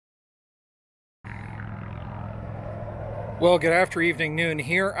Well, good after evening, noon.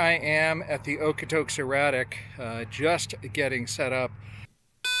 Here I am at the Okotoks Erratic, just getting set up.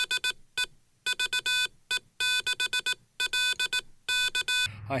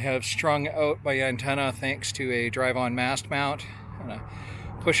 I have strung out my antenna thanks to a drive-on mast mount and a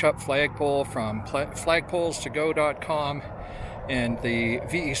push-up flagpole from flagpoles-to-go.com and the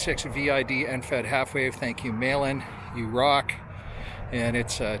VE6 VID end-fed half-wave. Thank you, Malin. You rock. And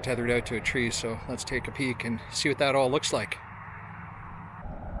it's tethered out to a tree, so let's take a peek and see what that all looks like.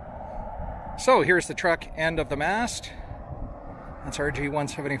 So here's the truck end of the mast. That's our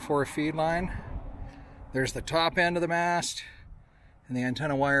G174 feedline. There's the top end of the mast, and the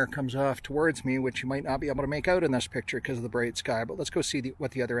antenna wire comes off towards me, which you might not be able to make out in this picture because of the bright sky, but let's go see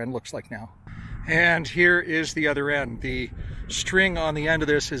what the other end looks like now. And here is the other end. The string on the end of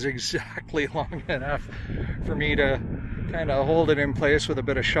this is exactly long enough for me to kind of hold it in place with a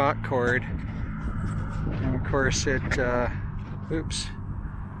bit of shock cord. And of course it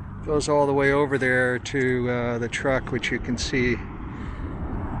goes all the way over there to the truck, which you can see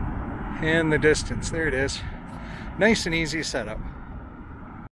in the distance. There it is. Nice and easy setup.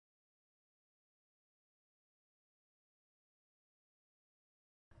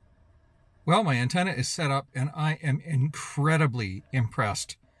 Well, my antenna is set up and I am incredibly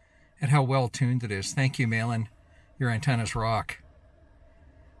impressed at how well tuned it is. Thank you, Malin. Your antennas rock.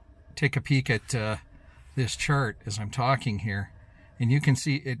 Take a peek at this chart as I'm talking here, and you can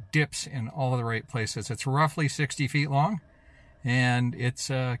see it dips in all of the right places. It's roughly 60 feet long, and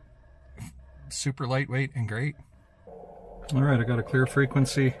it's super lightweight and great. All right, I got a clear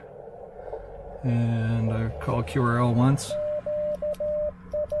frequency, and I've called QRL once.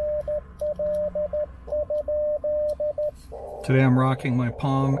 Today I'm rocking my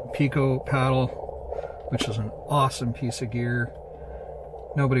Palm Pico paddle, which is an awesome piece of gear.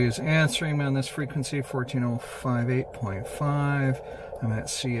 Nobody is answering me on this frequency, 14058.5. I'm at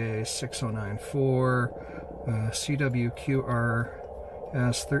CA 6094, CW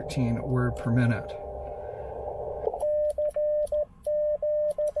QRS 13 word per minute.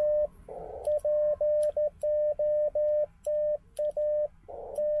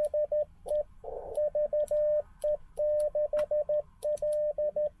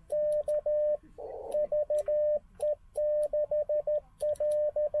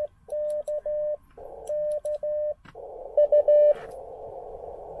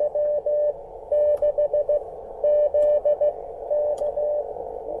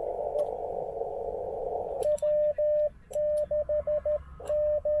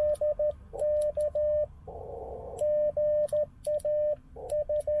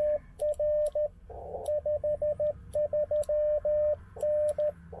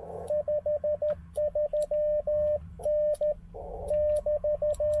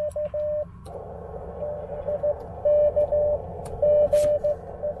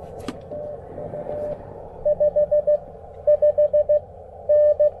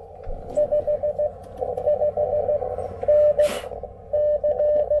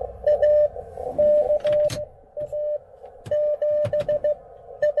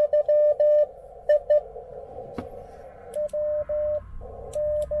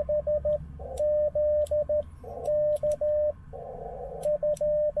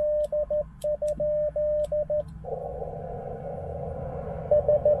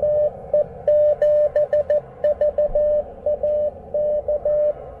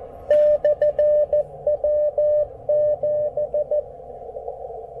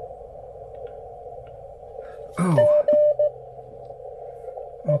 Oh,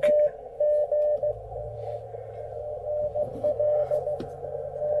 okay.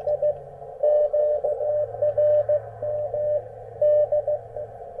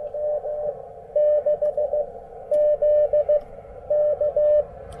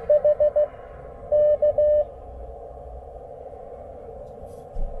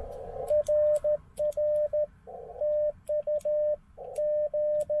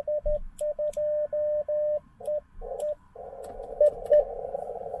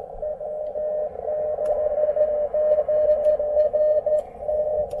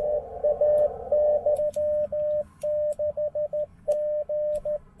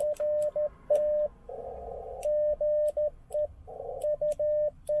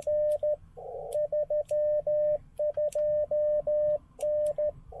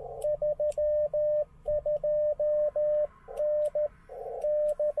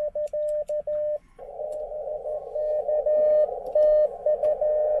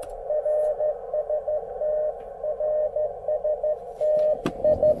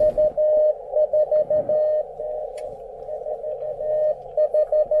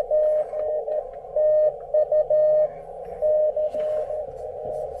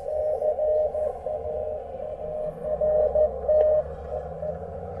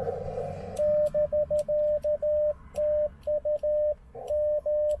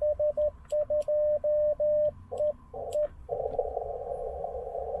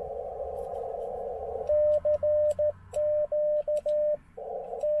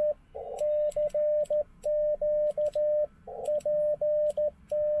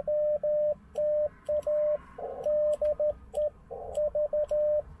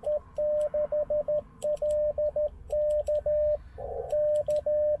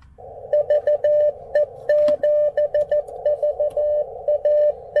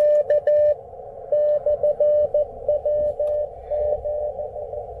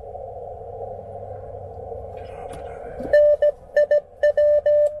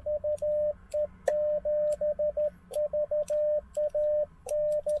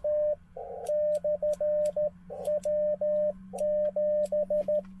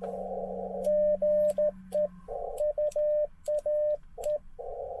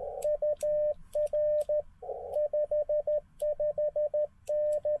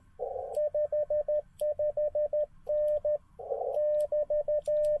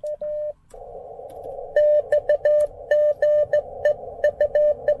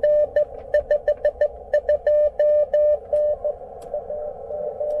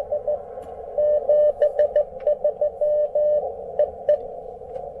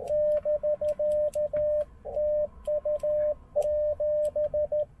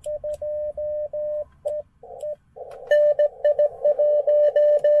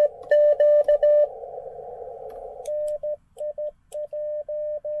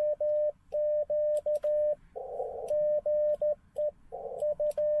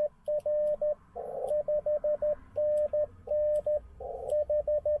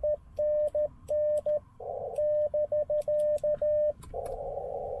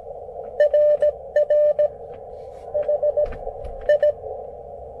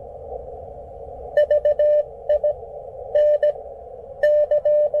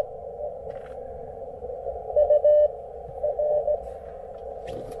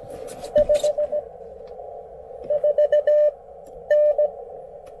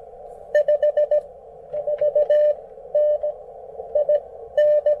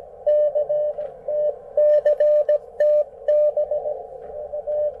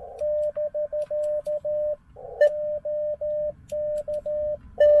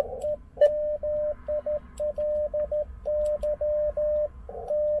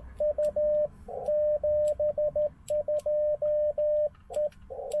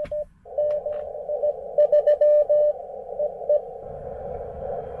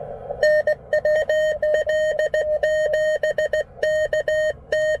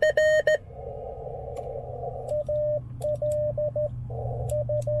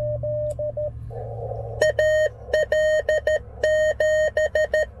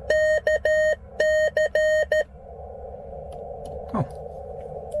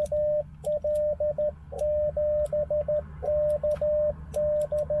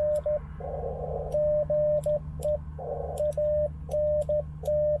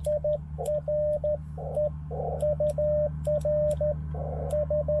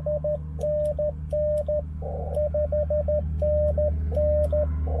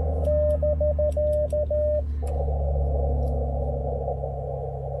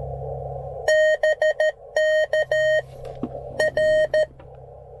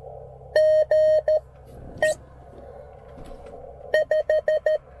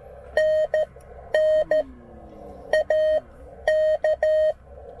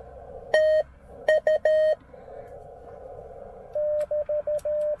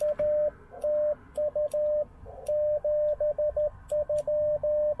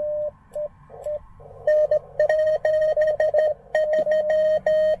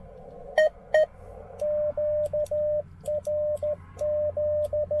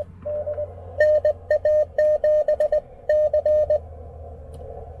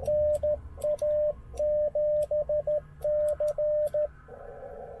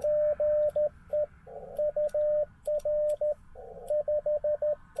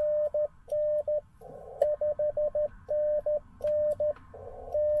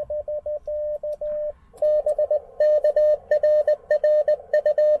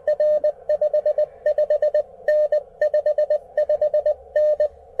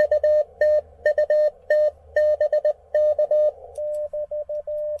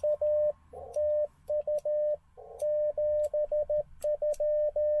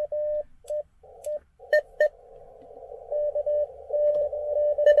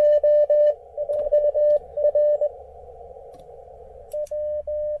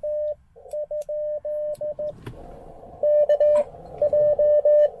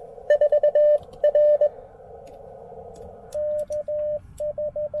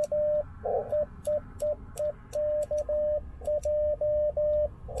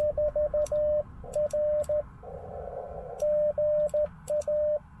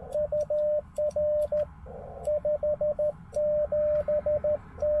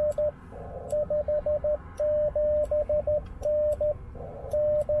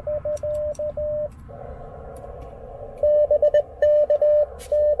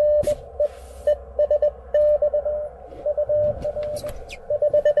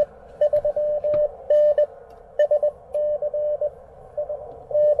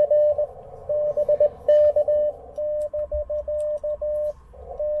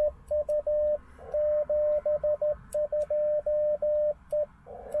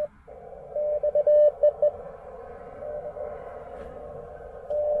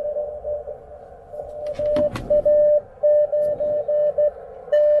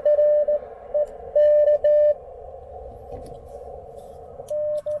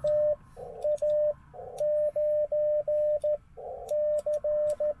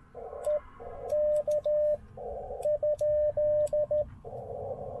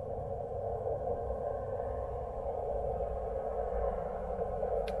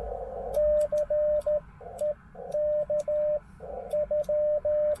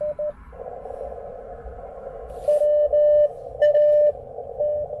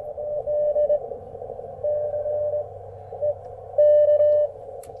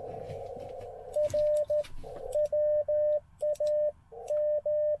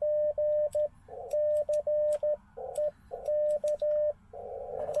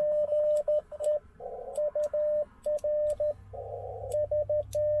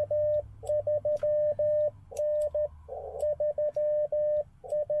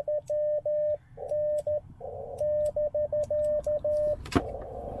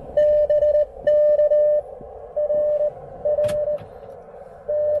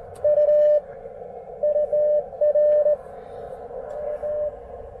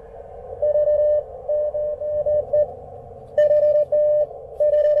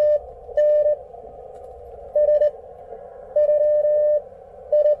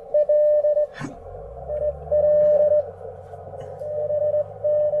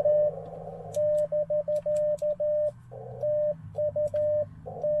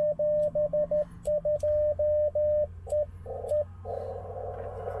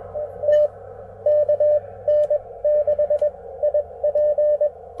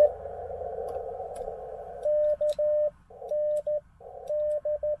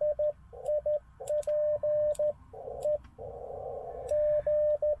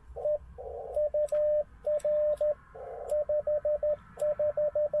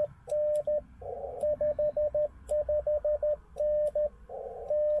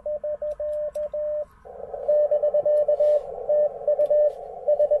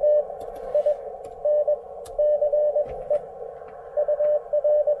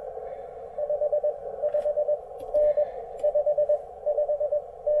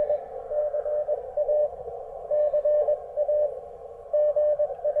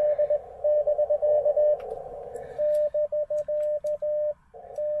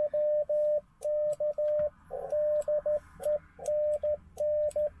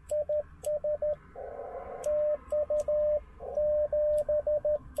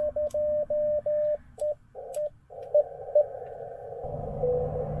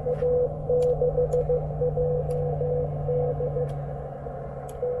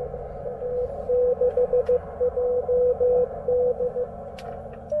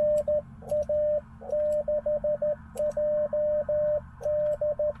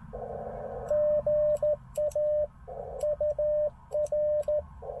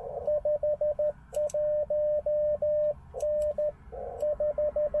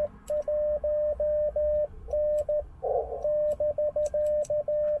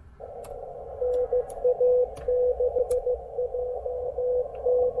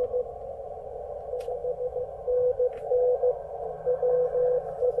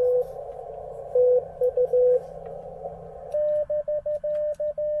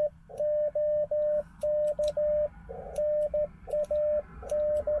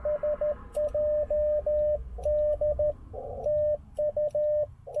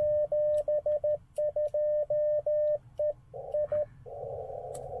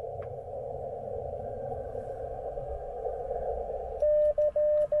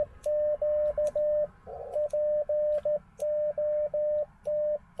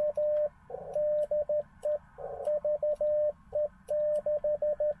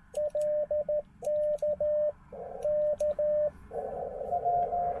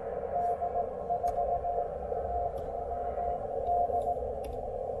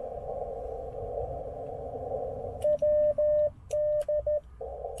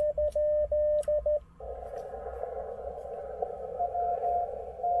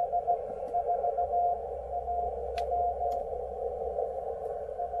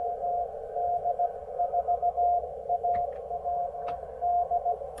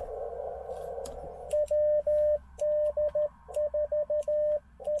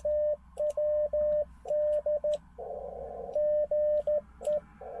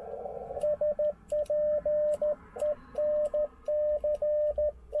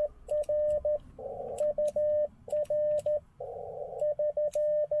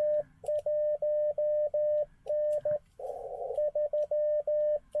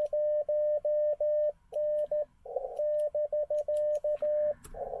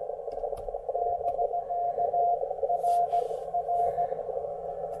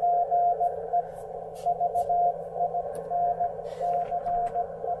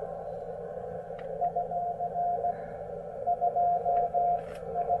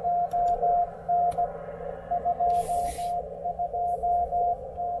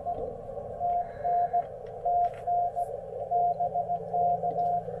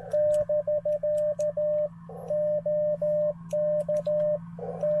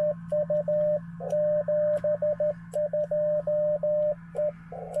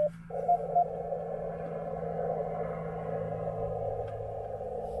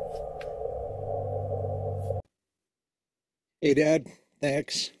 Hey, Dad,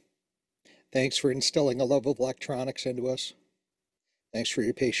 thanks. Thanks for instilling a love of electronics into us. Thanks for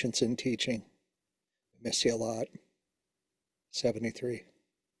your patience in teaching. Miss you a lot. 73.